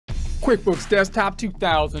QuickBooks Desktop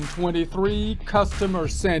 2023 Customer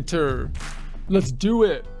Center. Let's do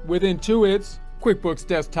it with Intuit's QuickBooks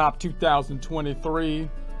Desktop 2023.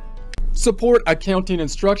 Support accounting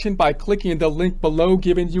instruction by clicking the link below,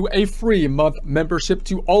 giving you a free month membership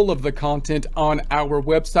to all of the content on our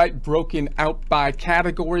website, broken out by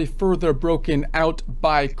category, further broken out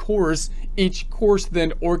by course. Each course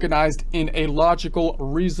then organized in a logical,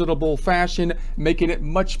 reasonable fashion, making it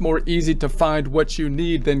much more easy to find what you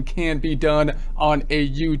need than can be done on a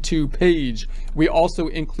YouTube page. We also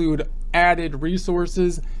include added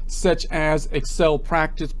resources such as Excel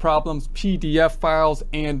practice problems, PDF files,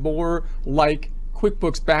 and more, like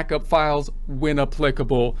QuickBooks backup files when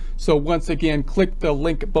applicable. So once again, click the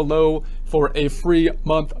link below for a free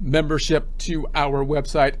month membership to our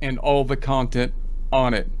website and all the content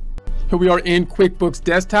on it. Here we are in QuickBooks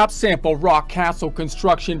Desktop, sample rock castle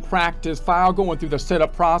construction practice file, going through the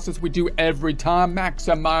setup process we do every time,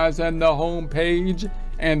 maximizing the home page.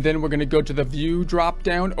 And then we're going to go to the view drop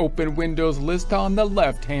down, open Windows list on the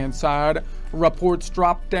left hand side, reports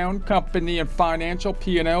drop down, company and financial,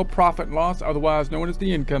 P&L, profit and loss, otherwise known as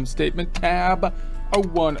the income statement, tab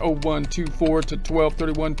 01/01/24 to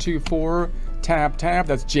 12/31/24, tab,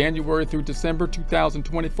 that's January through December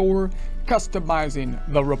 2024, customizing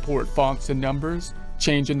the report fonts and numbers,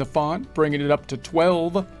 changing the font, bringing it up to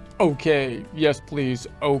 12, okay, yes please,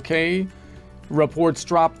 okay, reports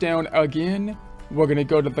drop down again. We're going to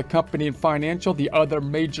go to the company and financial, the other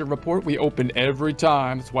major report we open every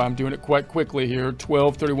time. That's why I'm doing it quite quickly here.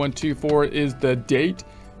 12/31/24 is the date.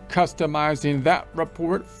 Customizing that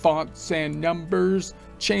report, fonts and numbers,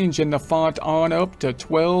 changing the font on up to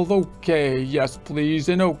 12. Okay, yes please,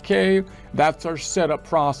 and okay. That's our setup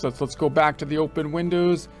process. Let's go back to the open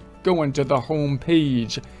windows, go into the home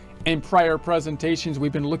page. In prior presentations,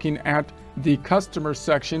 we've been looking at the customer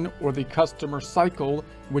section, or the customer cycle,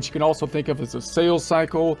 which you can also think of as a sales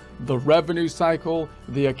cycle, the revenue cycle,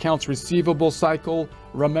 the accounts receivable cycle,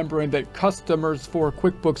 remembering that customers for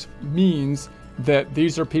QuickBooks means that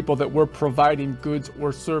these are people that we're providing goods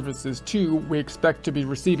or services to. We expect to be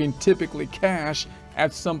receiving typically cash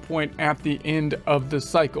at some point at the end of the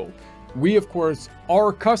cycle. We, of course,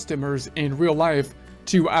 are customers in real life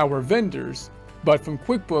to our vendors, but from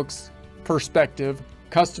QuickBooks perspective,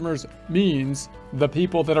 customers means the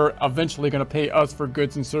people that are eventually going to pay us for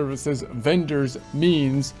goods and services. Vendors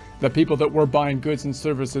means the people that we're buying goods and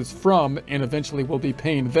services from and eventually will be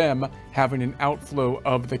paying them, having an outflow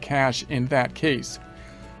of the cash in that case.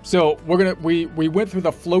 So we went through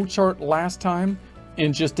the flow chart last time,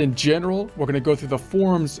 and just in general, we're going to go through the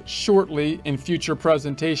forms shortly in future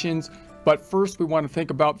presentations. But first, we want to think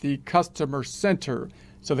about the customer center.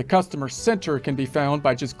 So the customer center can be found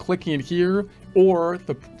by just clicking here, or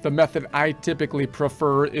the method I typically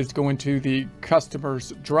prefer is going to the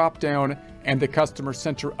customers drop down and the customer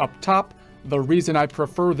center up top. The reason I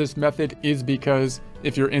prefer this method is because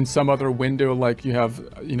if you're in some other window, like you have,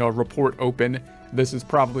 a report open, this is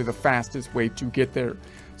probably the fastest way to get there.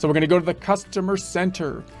 So we're going to go to the customer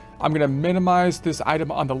center. I'm going to minimize this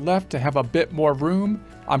item on the left to have a bit more room.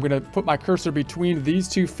 I'm going to put my cursor between these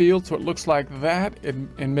two fields so it looks like that,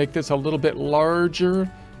 and make this a little bit larger.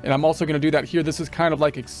 And I'm also going to do that here. This is kind of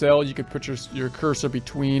like Excel. You could put your cursor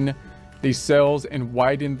between these cells and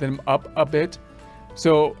widen them up a bit.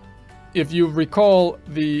 So if you recall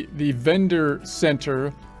the vendor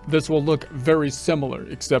center, this will look very similar,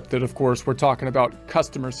 except that, of course, we're talking about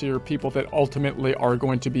customers here, people that ultimately are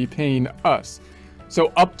going to be paying us.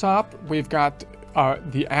 So up top, we've got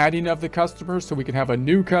the adding of the customer, so we can have a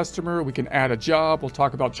new customer, we can add a job. We'll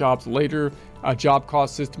talk about jobs later. A job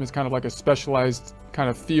cost system is kind of like a specialized kind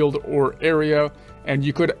of field or area, and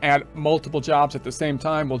you could add multiple jobs at the same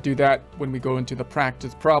time. We'll do that when we go into the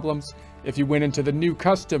practice problems. If you went into the new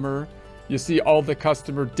customer, you see all the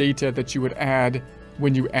customer data that you would add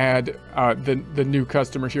when you add the new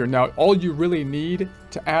customer here. Now, all you really need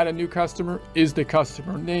to add a new customer is the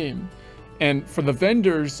customer name. And for the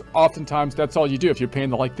vendors, oftentimes that's all you do. If you're paying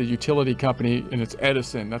the utility company and it's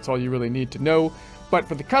Edison, that's all you really need to know. But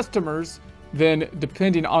for the customers, then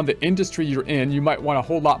depending on the industry you're in, you might want a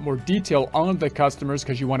whole lot more detail on the customers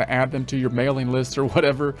because you want to add them to your mailing list or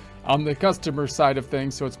whatever on the customer side of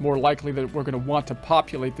things. So it's more likely that we're going to want to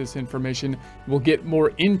populate this information. We'll get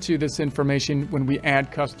more into this information when we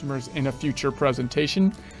add customers in a future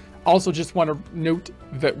presentation. Also, just want to note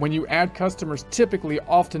that when you add customers, typically,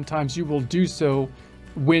 oftentimes you will do so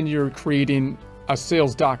when you're creating a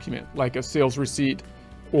sales document, like a sales receipt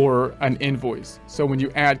or an invoice. So when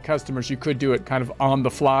you add customers, you could do it kind of on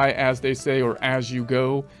the fly, as they say, or as you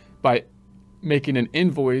go, by making an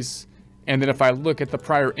invoice. And then if I look at the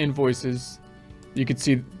prior invoices, you can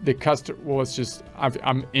see the customer, well, it's just,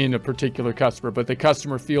 I'm in a particular customer, but the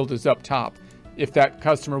customer field is up top. If that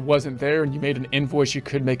customer wasn't there and you made an invoice, you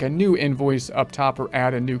could make a new invoice up top or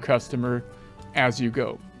add a new customer as you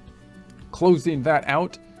go. Closing that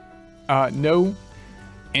out, no.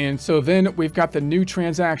 And so then we've got the new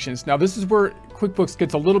transactions. Now this is where QuickBooks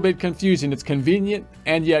gets a little bit confusing. It's convenient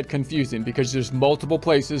and yet confusing because there's multiple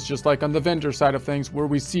places, just like on the vendor side of things, where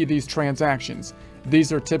we see these transactions.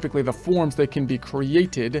 These are typically the forms that can be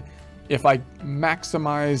created. If I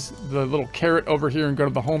maximize the little caret over here and go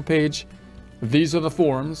to the home page, these are the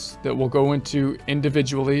forms that we'll go into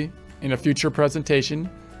individually in a future presentation.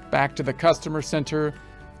 Back to the customer center,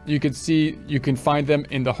 you can see, you can find them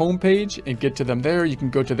in the home page and get to them there. You can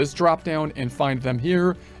go to this drop down and find them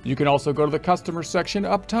here. You can also go to the customer section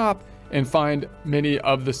up top and find many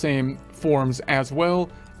of the same forms as well.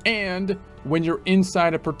 And when you're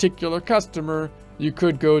inside a particular customer, you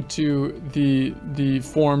could go to the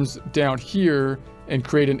forms down here and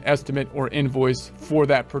create an estimate or invoice for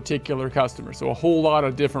that particular customer. So a whole lot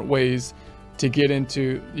of different ways to get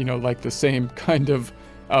into, you know, like the same kind of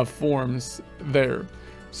forms there.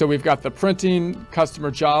 So we've got the printing, customer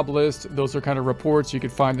job list. Those are kind of reports. You can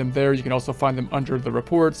find them there. You can also find them under the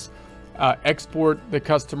reports. Export the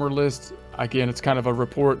customer list. Again, it's kind of a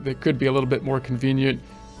report that could be a little bit more convenient.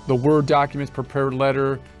 The Word documents, prepared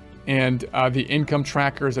letter, and the income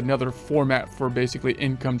tracker is another format for basically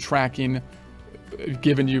income tracking,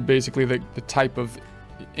 giving you basically the type of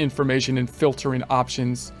information and filtering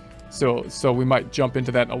options. So we might jump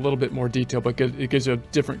into that in a little bit more detail, but it gives you a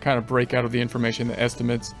different kind of breakout of the information, the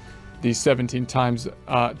estimates, the 17 times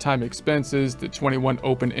time expenses, the 21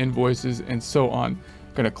 open invoices, and so on.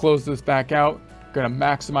 Going to close this back out. Going to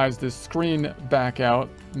maximize this screen back out,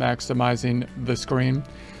 maximizing the screen.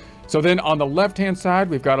 So then on the left-hand side,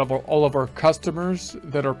 we've got all of our customers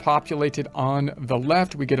that are populated on the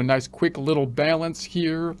left. We get a nice quick little balance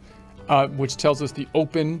here, which tells us the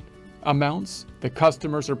open amounts. The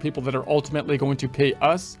customers are people that are ultimately going to pay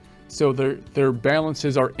us. So their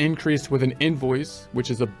balances are increased with an invoice, which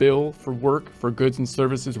is a bill for work for goods and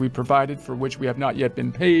services we provided for which we have not yet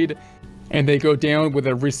been paid. And they go down with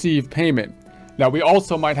a received payment. Now we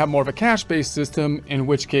also might have more of a cash-based system, in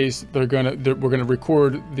which case we're gonna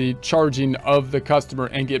record the charging of the customer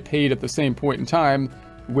and get paid at the same point in time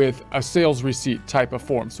with a sales receipt type of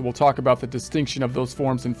form. So we'll talk about the distinction of those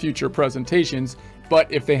forms in future presentations. But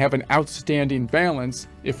if they have an outstanding balance,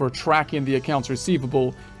 if we're tracking the accounts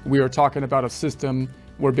receivable, we are talking about a system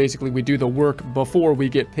where basically we do the work before we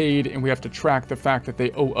get paid and we have to track the fact that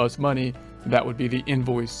they owe us money. That would be the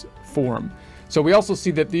invoice form. So we also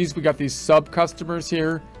see that we got these sub customers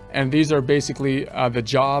here, and these are basically the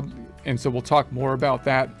job. And so we'll talk more about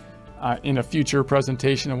that in a future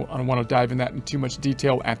presentation. I don't want to dive in that in too much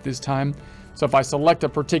detail at this time. So if I select a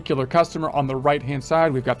particular customer on the right-hand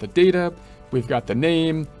side, we've got the data, we've got the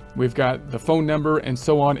name, we've got the phone number, and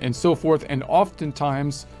so on and so forth. And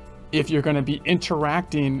oftentimes, if you're going to be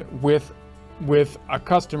interacting with a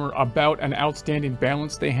customer about an outstanding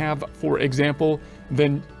balance they have, for example,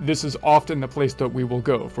 then this is often the place that we will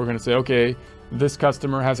go. If we're going to say, okay, this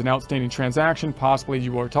customer has an outstanding transaction, possibly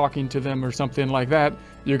you are talking to them or something like that,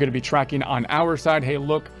 you're going to be tracking on our side, hey,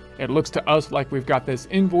 look, it looks to us like we've got this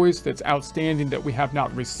invoice that's outstanding that we have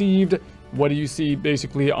not received. What do you see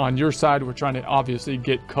basically on your side? We're trying to obviously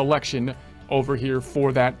get collection over here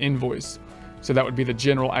for that invoice. So that would be the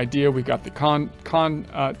general idea. We've got the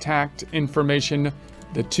contact information,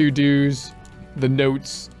 the to-dos, the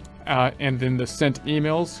notes, and then the sent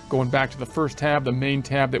emails. Going back to the first tab, the main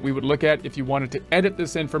tab that we would look at. If you wanted to edit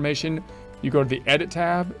this information, you go to the edit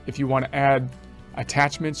tab. If you want to add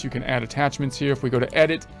attachments, you can add attachments here. If we go to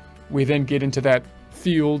edit, we then get into that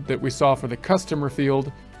field that we saw for the customer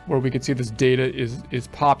field, where we can see this data is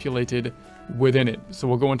populated within it. So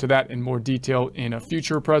we'll go into that in more detail in a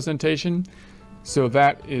future presentation. So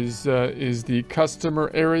that is the customer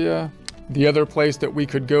area. The other place that we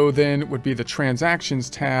could go then would be the transactions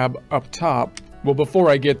tab up top. Well, before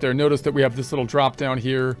I get there, notice that we have this little drop down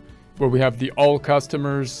here where we have the all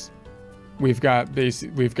customers. We've got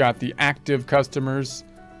the active customers.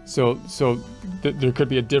 So there could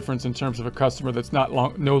be a difference in terms of a customer that's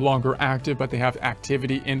no longer active, but they have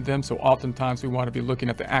activity in them. So oftentimes we want to be looking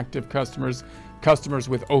at the active customers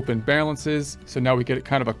with open balances. So now we get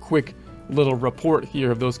kind of a quick little report here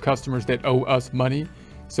of those customers that owe us money.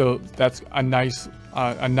 So that's a nice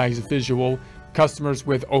visual. Customers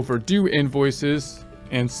with overdue invoices,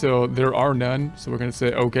 and so there are none. So we're going to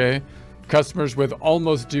say okay. Customers with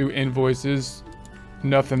almost due invoices,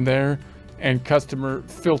 nothing there. and customer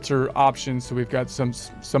filter options. So we've got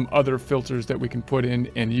some other filters that we can put in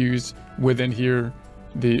and use within here,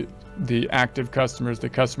 the active customers, the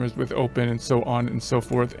customers with open, and so on and so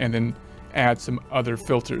forth, and then add some other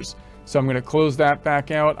filters. So I'm going to close that back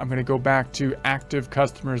out. I'm going to go back to active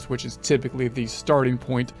customers, which is typically the starting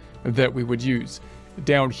point that we would use.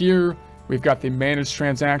 Down here, we've got the managed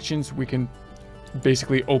transactions. We can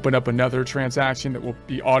basically open up another transaction that will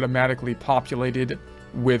be automatically populated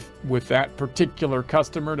with that particular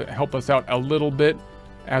customer to help us out a little bit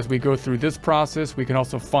as we go through this process. We can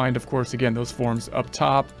also find, of course, again, those forms up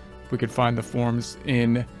top. We could find the forms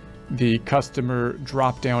in the customer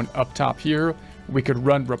drop down up top here. We could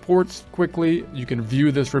run reports quickly. You can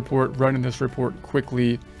view this report, running this report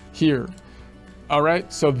quickly here. All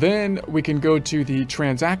right, so then we can go to the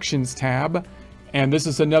transactions tab. And this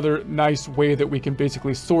is another nice way that we can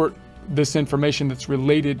basically sort this information that's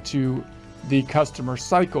related to the customer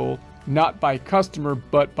cycle, not by customer,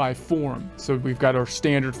 but by form. So we've got our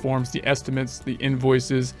standard forms, the estimates, the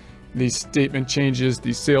invoices, the statement changes,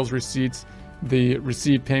 the sales receipts, the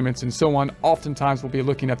received payments, and so on. Oftentimes we'll be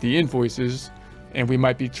looking at the invoices, and we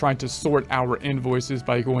might be trying to sort our invoices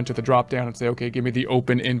by going to the drop down and say, okay, give me the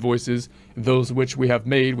open invoices, those which we have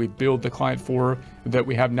made, we billed the client for, that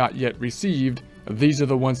we have not yet received. These are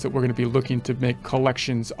the ones that we're going to be looking to make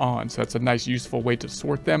collections on. So that's a nice, useful way to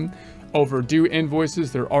sort them. Overdue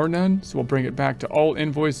invoices, there are none. So we'll bring it back to all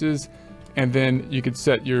invoices. And then you could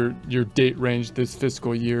set your date range this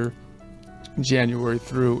fiscal year, January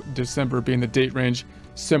through December being the date range.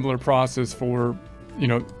 Similar process for,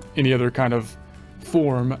 any other kind of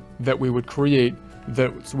form that we would create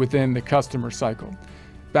that's within the customer cycle.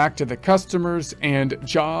 Back to the customers and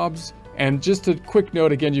jobs. And just a quick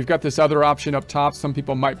note, again, you've got this other option up top. Some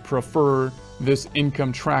people might prefer this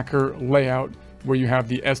income tracker layout where you have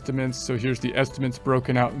the estimates. So here's the estimates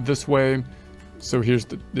broken out this way. So here's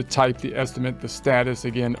the type, the estimate, the status,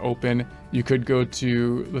 again, open. You could go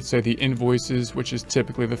to, let's say, the invoices, which is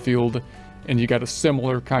typically the field, and you got a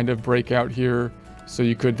similar kind of breakout here. So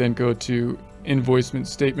you could then go to invoicement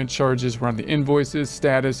statement charges, run the invoices,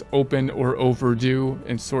 status, open or overdue,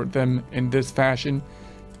 and sort them in this fashion.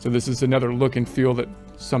 So this is another look and feel that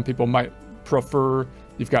some people might prefer.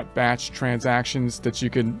 You've got batch transactions that you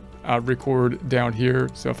can record down here.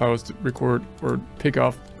 So if I was to record or pick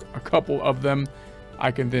off a couple of them,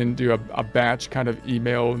 I can then do a batch kind of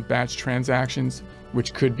email and batch transactions,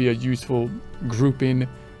 which could be a useful grouping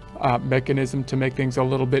mechanism to make things a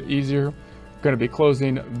little bit easier. I'm going to be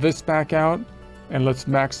closing this back out, and let's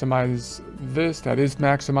maximize this. That is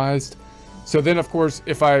maximized. So then, of course,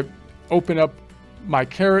 if I open up my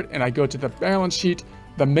carrot and I go to the balance sheet,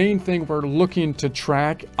 the main thing we're looking to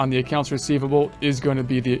track on the accounts receivable is going to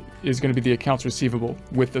be the accounts receivable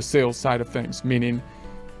with the sales side of things, meaning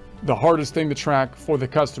the hardest thing to track for the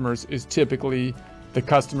customers is typically the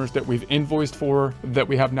customers that we've invoiced for that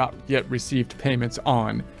we have not yet received payments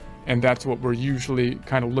on. And that's what we're usually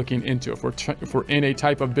kind of looking into. If we're in a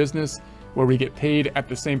type of business where we get paid at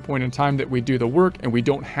the same point in time that we do the work and we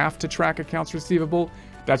don't have to track accounts receivable,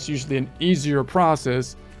 that's usually an easier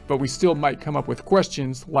process, but we still might come up with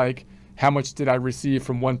questions like, how much did I receive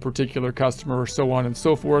from one particular customer, or so on and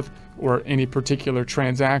so forth, or any particular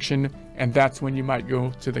transaction. And that's when you might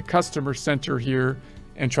go to the customer center here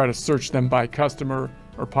and try to search them by customer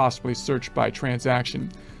or possibly search by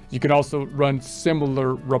transaction. You can also run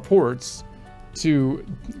similar reports to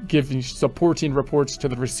give you supporting reports to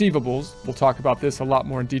the receivables. We'll talk about this a lot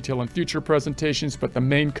more in detail in future presentations, but the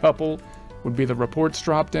main couple would be the reports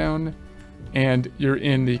drop down, and you're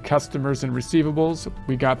in the customers and receivables.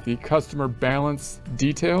 We got the customer balance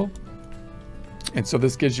detail. And so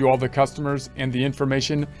this gives you all the customers and the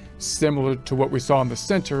information similar to what we saw in the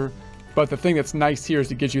center. But the thing that's nice here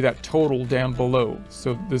is it gives you that total down below.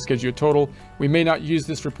 So this gives you a total. We may not use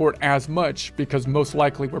this report as much because most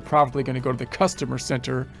likely we're probably going to go to the customer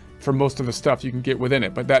center for most of the stuff you can get within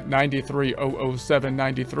it. But that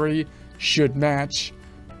 93,007.93 should match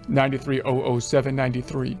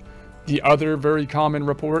 93,007.93. The other very common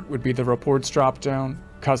report would be the reports drop down,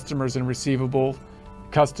 customers and receivable,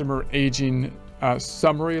 customer aging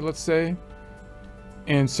summary, let's say.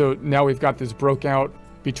 And so now we've got this broke out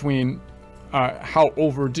between how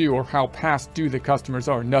overdue or how past due the customers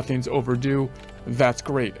are. Nothing's overdue. That's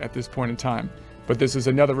great at this point in time. But this is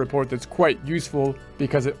another report that's quite useful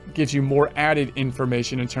because it gives you more added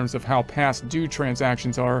information in terms of how past due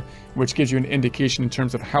transactions are, which gives you an indication in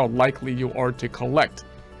terms of how likely you are to collect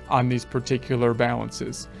on these particular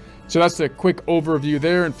balances. So that's a quick overview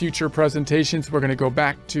there. In future presentations, we're going to go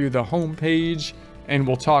back to the home page and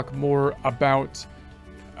we'll talk more about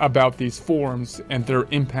about these forms and their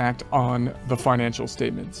impact on the financial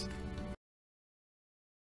statements.